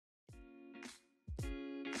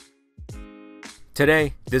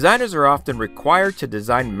Today, designers are often required to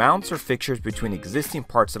design mounts or fixtures between existing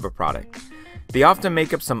parts of a product. They often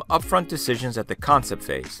make up some upfront decisions at the concept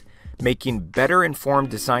phase, making better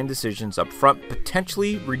informed design decisions upfront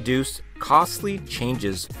potentially reduce costly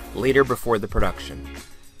changes later before the production.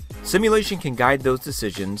 Simulation can guide those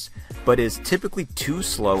decisions, but is typically too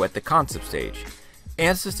slow at the concept stage.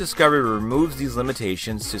 Ansys Discovery removes these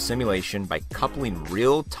limitations to simulation by coupling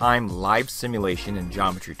real-time live simulation and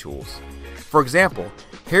geometry tools. For example,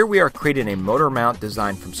 here we are creating a motor mount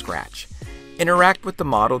design from scratch. Interact with the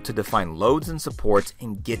model to define loads and supports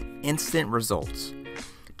and get instant results.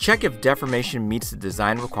 Check if deformation meets the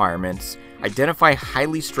design requirements, identify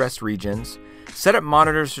highly stressed regions, set up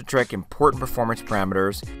monitors to track important performance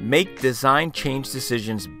parameters, make design change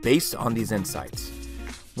decisions based on these insights.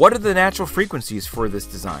 What are the natural frequencies for this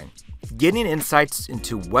design? Getting insights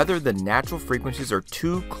into whether the natural frequencies are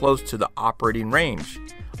too close to the operating range.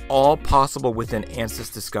 All possible within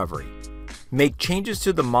Ansys Discovery. Make changes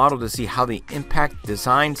to the model to see how they impact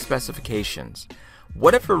design specifications.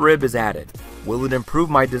 What if a rib is added? Will it improve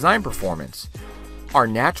my design performance? Are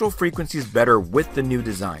natural frequencies better with the new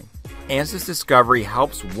design? Ansys Discovery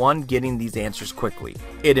helps one getting these answers quickly.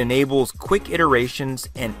 It enables quick iterations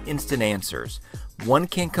and instant answers. One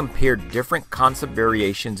can compare different concept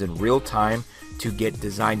variations in real time to get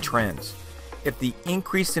design trends. If the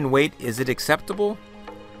increase in weight, is it acceptable?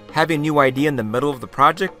 Have a new idea in the middle of the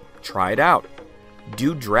project? Try it out.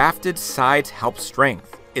 Do drafted sides help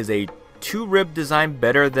strength? Is a 2-rib design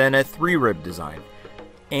better than a 3-rib design?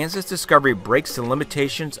 Ansys Discovery breaks the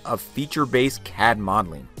limitations of feature-based CAD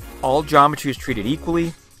modeling. All geometry is treated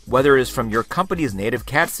equally, whether it is from your company's native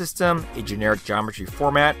CAD system, a generic geometry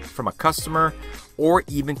format from a customer, or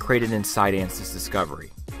even created inside Ansys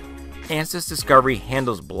Discovery. Ansys Discovery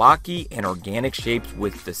handles blocky and organic shapes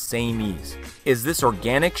with the same ease. Is this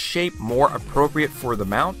organic shape more appropriate for the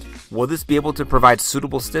mount? Will this be able to provide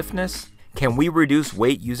suitable stiffness? Can we reduce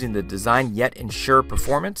weight using the design yet ensure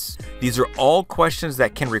performance? These are all questions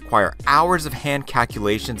that can require hours of hand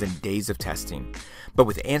calculations and days of testing. But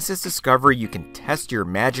with Ansys Discovery, you can test your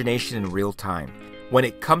imagination in real time. When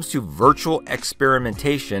it comes to virtual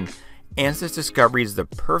experimentation, Ansys Discovery is the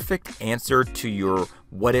perfect answer to your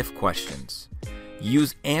what-if questions.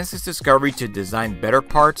 Use Ansys Discovery to design better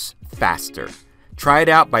parts faster. Try it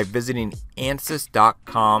out by visiting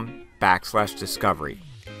ansys.com/discovery.